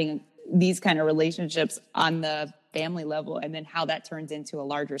know, having these kind of relationships on the family level, and then how that turns into a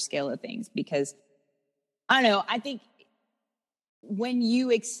larger scale of things. Because I don't know, I think when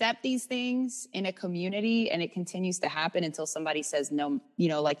you accept these things in a community and it continues to happen until somebody says no, you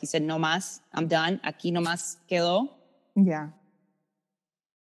know, like you said, no más, I'm done, aquí no más quedo. Yeah.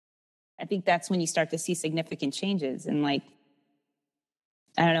 I think that's when you start to see significant changes. And like,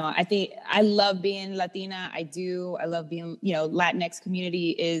 I don't know, I think I love being Latina. I love being, you know, Latinx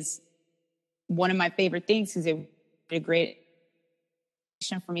community is one of my favorite things, because it's a great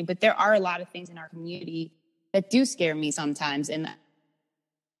for me. But there are a lot of things in our community that do scare me sometimes, and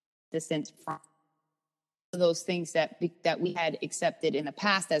distance from those things that we had accepted in the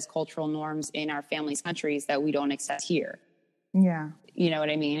past as cultural norms in our families' countries that we don't accept here. Yeah. You know what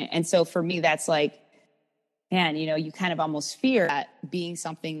I mean? And so for me, that's like, man, you know, you kind of almost fear that being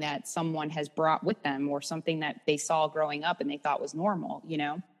something that someone has brought with them, or something that they saw growing up and they thought was normal, you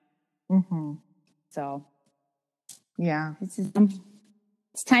know? Mm-hmm. So yeah,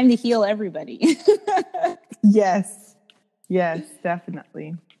 it's time to heal everybody. Yes,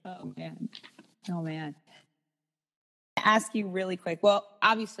 definitely. Oh man. Ask you really quick. Well,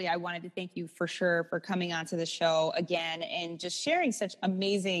 obviously I wanted to thank you for sure for coming onto the show again and just sharing such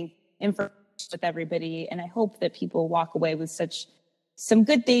amazing information with everybody. And I hope that people walk away with some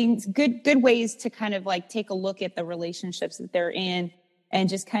good things, good ways to kind of like take a look at the relationships that they're in, and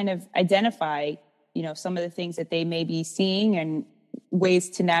just kind of identify, you know, some of the things that they may be seeing, and ways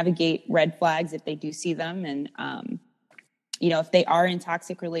to navigate red flags if they do see them. And, you know, if they are in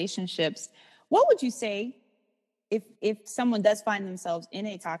toxic relationships, what would you say if someone does find themselves in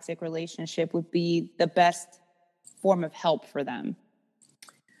a toxic relationship would be the best form of help for them?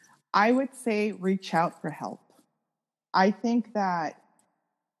 I would say reach out for help. I think that,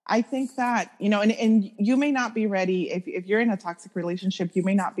 you know, and you may not be ready if you're in a toxic relationship, you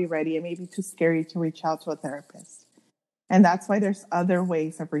may not be ready. It may be too scary to reach out to a therapist. And that's why there's other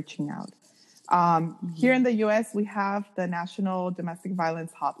ways of reaching out. Here in the US, we have the National Domestic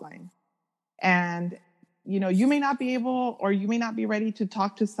Violence Hotline. And, you know, you may not be able, or you may not be ready to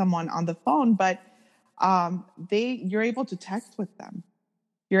talk to someone on the phone, but you're able to text with them.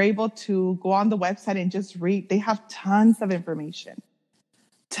 You're able to go on the website and just read. They have tons of information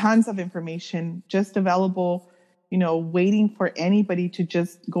just available, you know, waiting for anybody to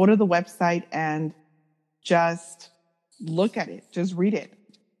just go to the website and just look at it, just read it.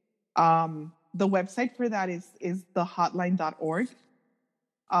 The website for that is thehotline.org.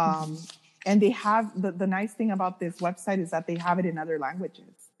 And they have, the nice thing about this website is that they have it in other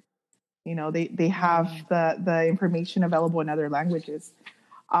languages. You know, they have the information available in other languages.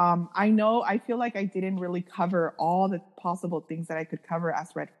 I feel like I didn't really cover all the possible things that I could cover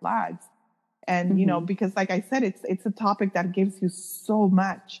as red flags. And, you know, because like I said, it's a topic that gives you so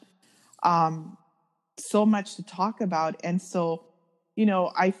much to talk about. And so, you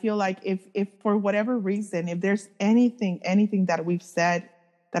know, I feel like if for whatever reason, if there's anything that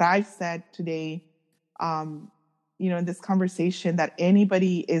I've said today, you know, in this conversation, that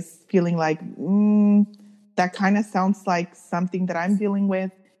anybody is feeling like, that kind of sounds like something that I'm dealing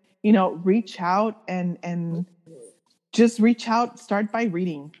with, you know, reach out and just reach out. Start by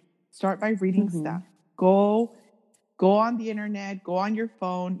reading stuff. Go on the internet, go on your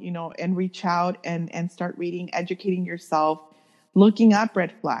phone, you know, and reach out and start reading, educating yourself, looking up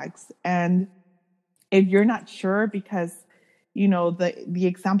red flags. And if you're not sure, because, you know, the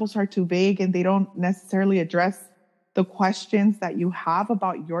examples are too vague and they don't necessarily address the questions that you have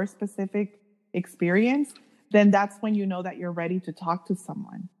about your specific experience, then that's when you know that you're ready to talk to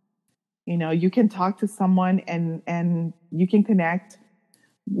someone. You know, you can talk to someone and you can connect,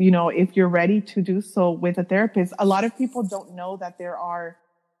 you know, if you're ready to do so with a therapist. A lot of people don't know that there are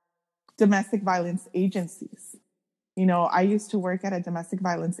domestic violence agencies. I used to work at a domestic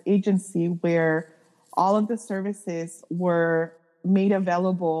violence agency where all of the services were made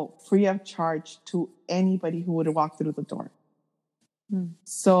available free of charge to anybody who would walk through the door.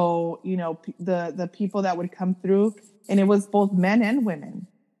 So, the people that would come through, and it was both men and women,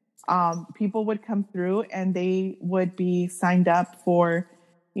 people would come through and they would be signed up for,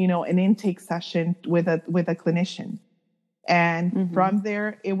 an intake session with a clinician. And from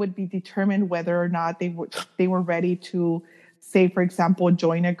there, it would be determined whether or not they were ready to, say, for example,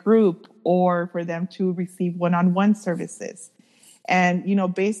 join a group, or for them to receive one-on-one services. And,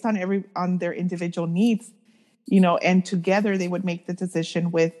 based on their individual needs, and together they would make the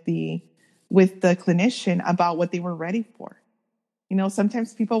decision with the clinician about what they were ready for.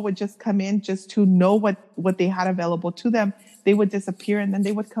 Sometimes people would just come in just to know what they had available to them. They would disappear and then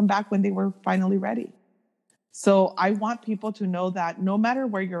they would come back when they were finally ready. So I want people to know that no matter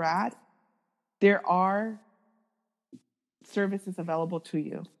where you're at, there are services available to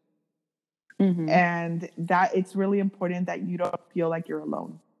you. And that it's really important that you don't feel like you're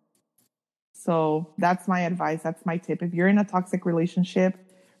alone. So that's my advice. That's my tip. If you're in a toxic relationship,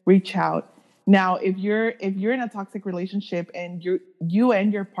 reach out. Now, if you're in a toxic relationship and you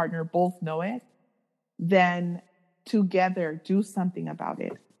and your partner both know it, then together do something about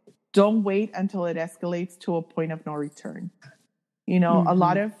it. Don't wait until it escalates to a point of no return. A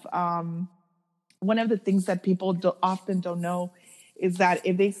lot of, one of the things that people often don't know is that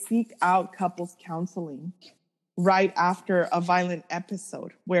if they seek out couples counseling right after a violent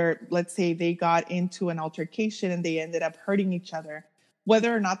episode where, let's say, they got into an altercation and they ended up hurting each other,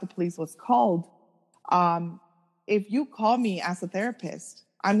 whether or not the police was called, if you call me as a therapist,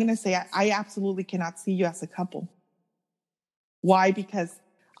 I'm going to say, I absolutely cannot see you as a couple. Why? Because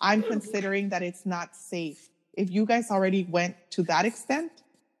I'm considering that it's not safe. If you guys already went to that extent,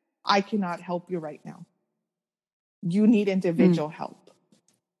 I cannot help you right now. You need individual help.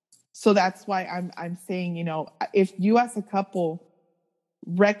 So that's why I'm saying, if you as a couple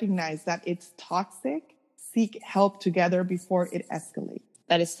recognize that it's toxic, seek help together before it escalates.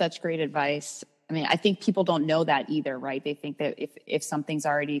 That is such great advice. I mean, I think people don't know that either, right? They think that if something's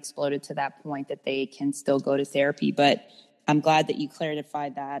already exploded to that point, that they can still go to therapy. But I'm glad that you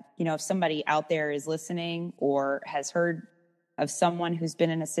clarified that. If somebody out there is listening or has heard of someone who's been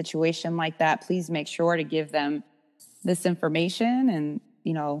in a situation like that, please make sure to give them this information. And,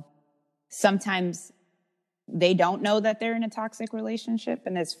 sometimes they don't know that they're in a toxic relationship,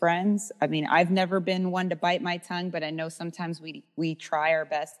 and as friends, I mean, I've never been one to bite my tongue, but I know sometimes we try our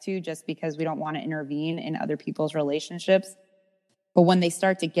best to, just because we don't want to intervene in other people's relationships. But when they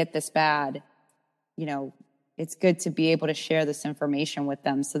start to get this bad, it's good to be able to share this information with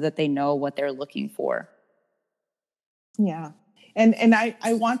them so that they know what they're looking for. Yeah. And I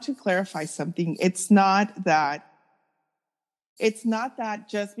want to clarify something. It's not that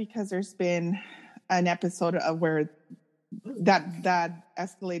just because there's been an episode of where that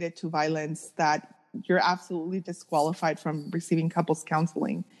escalated to violence that you're absolutely disqualified from receiving couples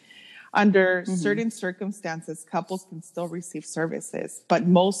counseling. Under certain circumstances, couples can still receive services, but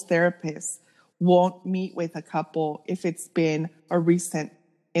most therapists won't meet with a couple if it's been a recent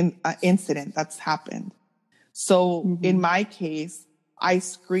incident that's happened. So in my case, I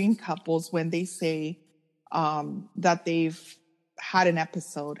screen couples when they say that they've had an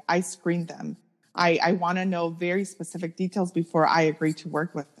episode. I screen them. I want to know very specific details before I agree to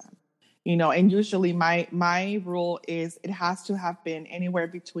work with them. And usually my rule is it has to have been anywhere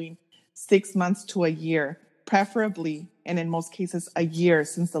between 6 months to a year, preferably, and in most cases, a year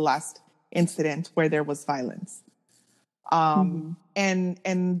since the last incident where there was violence. And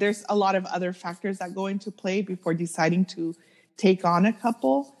there's a lot of other factors that go into play before deciding to take on a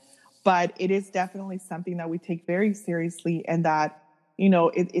couple, but it is definitely something that we take very seriously, and that,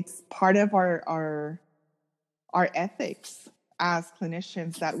 it's part of our ethics as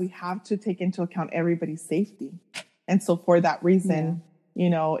clinicians that we have to take into account everybody's safety. And so for that reason,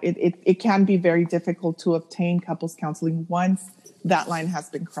 it can be very difficult to obtain couples counseling once that line has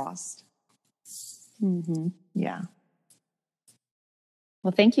been crossed. Yeah.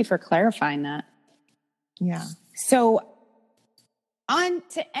 Well, thank you for clarifying that. Yeah. So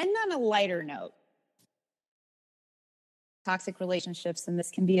to end on a lighter note, toxic relationships, and this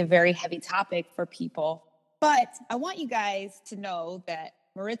can be a very heavy topic for people, but I want you guys to know that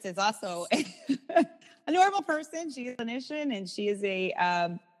Maritza is also a normal person. She's a clinician and she is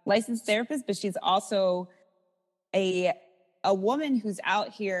a licensed therapist, but she's also a woman who's out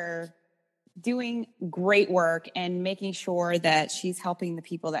here doing great work and making sure that she's helping the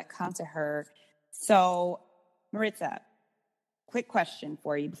people that come to her. So, Maritza, quick question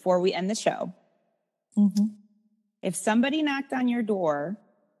for you before we end the show. If somebody knocked on your door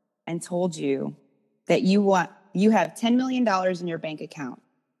and told you that you have $10 million in your bank account,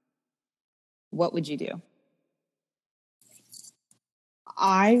 what would you do?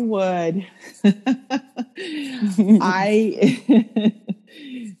 I would,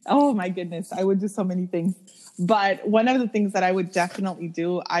 oh my goodness, I would do so many things. But one of the things that I would definitely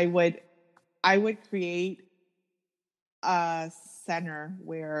do, I would create a center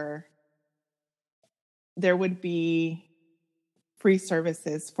where there would be free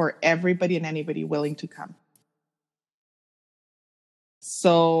services for everybody and anybody willing to come.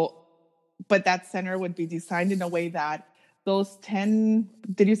 So, but that center would be designed in a way that those 10,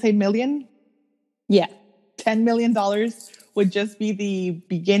 did you say million? Yeah. $10 million would just be the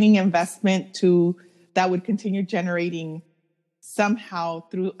beginning investment that would continue generating somehow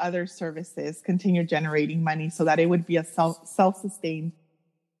through other services, continue generating money so that it would be a self-sustained,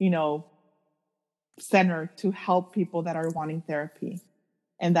 center to help people that are wanting therapy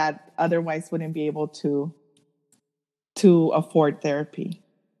and that otherwise wouldn't be able to afford therapy.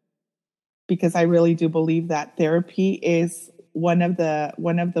 Because I really do believe that therapy is one of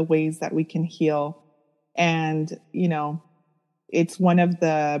the ways that we can heal. And, it's one of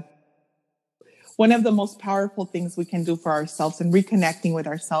the most powerful things we can do for ourselves and reconnecting with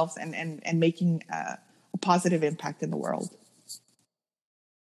ourselves and making a positive impact in the world.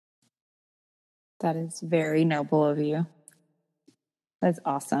 That is very noble of you. That's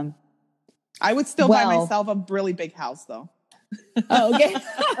awesome. I would still buy myself a really big house, though. Oh, okay.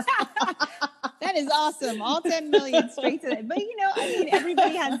 That is awesome. All 10 million straight to that. But,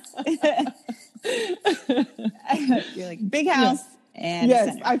 everybody has you're like big house and yes,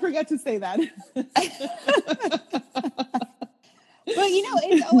 center. I forgot to say that. But,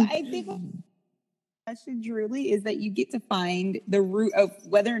 I think question truly is that you get to find the root of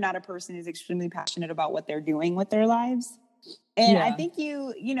whether or not a person is extremely passionate about what they're doing with their lives. And I think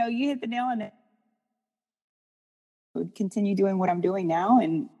you hit the nail on it. I would continue doing what I'm doing now.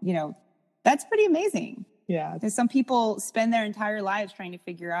 And, that's pretty amazing. Yeah. Because some people spend their entire lives trying to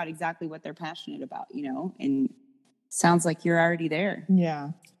figure out exactly what they're passionate about, and sounds like you're already there.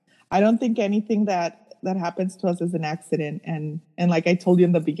 Yeah. I don't think anything that happens to us is an accident. And like I told you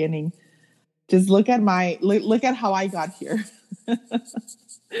in the beginning, just look at how I got here.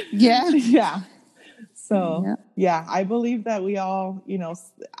 Yeah. Yeah. So yeah, I believe that we all,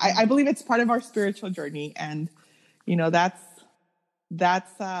 I believe it's part of our spiritual journey. And,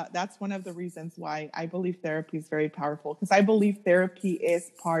 that's one of the reasons why I believe therapy is very powerful, because I believe therapy is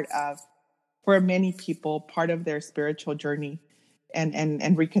for many people, part of their spiritual journey and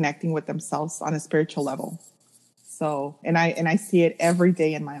reconnecting with themselves on a spiritual level. So, and I see it every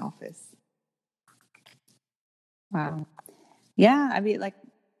day in my office. Wow. Yeah. I mean, like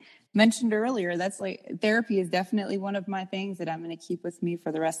mentioned earlier, that's like therapy is definitely one of my things that I'm going to keep with me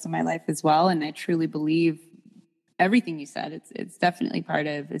for the rest of my life as well. And I truly believe everything you said. It's definitely part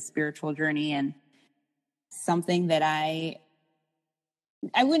of the spiritual journey and something that I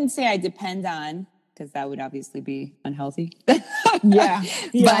wouldn't say I depend on, because that would obviously be unhealthy. Yeah.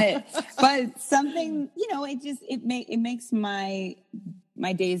 But something, it makes my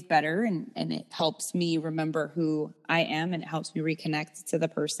days better and it helps me remember who I am, and it helps me reconnect to the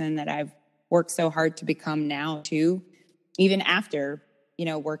person that I've worked so hard to become now too, even after,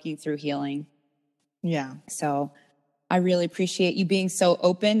 working through healing. Yeah. So I really appreciate you being so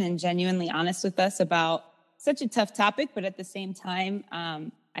open and genuinely honest with us about such a tough topic, but at the same time,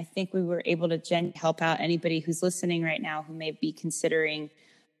 I think we were able to help out anybody who's listening right now who may be considering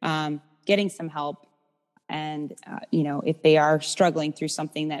getting some help. And, if they are struggling through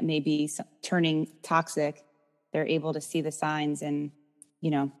something that may be turning toxic, they're able to see the signs and,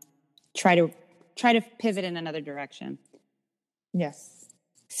 try to pivot in another direction. Yes.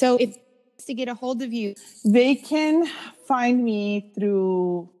 So if to get a hold of you, they can find me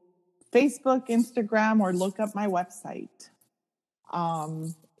through Facebook, Instagram, or look up my website.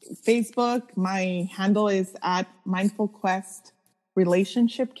 Facebook, my handle is at Mindful Quest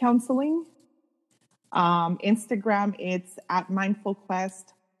Relationship Counseling. Instagram, it's at Mindful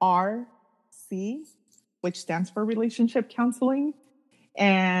Quest RC, which stands for Relationship Counseling.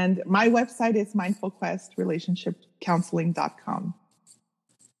 And my website is mindfulquestrelationshipcounseling.com.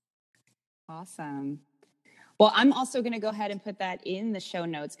 Awesome. Well, I'm also going to go ahead and put that in the show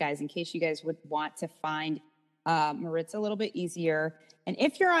notes, guys, in case you guys would want to find Maritza a little bit easier. And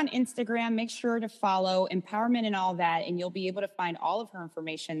if you're on Instagram, make sure to follow Empowerment and All That, and you'll be able to find all of her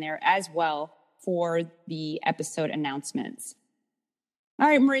information there as well for the episode announcements. All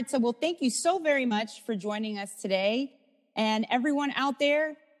right, Maritza, well, thank you so very much for joining us today. And everyone out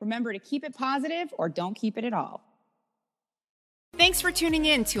there, remember to keep it positive or don't keep it at all. Thanks for tuning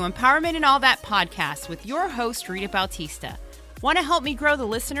in to Empowerment and All That podcast with your host, Rita Bautista. Want to help me grow the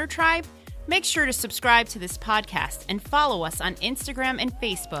listener tribe? Make sure to subscribe to this podcast and follow us on Instagram and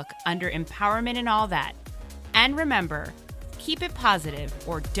Facebook under Empowerment and All That. And remember, keep it positive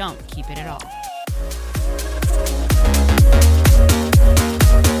or don't keep it at all.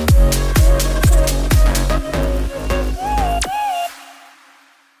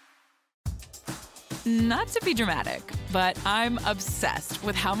 Not to be dramatic, but I'm obsessed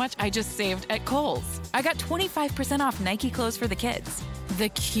with how much I just saved at Kohl's. I got 25% off Nike clothes for the kids, the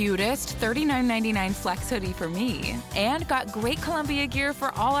cutest $39.99 flex hoodie for me, and got great Columbia gear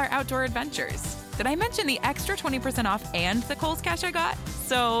for all our outdoor adventures. Did I mention the extra 20% off and the Kohl's cash I got?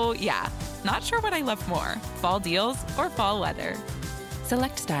 So yeah, not sure what I love more, fall deals or fall weather.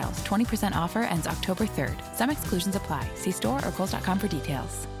 Select styles, 20% offer ends October 3rd. Some exclusions apply. See store or Kohl's.com for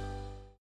details.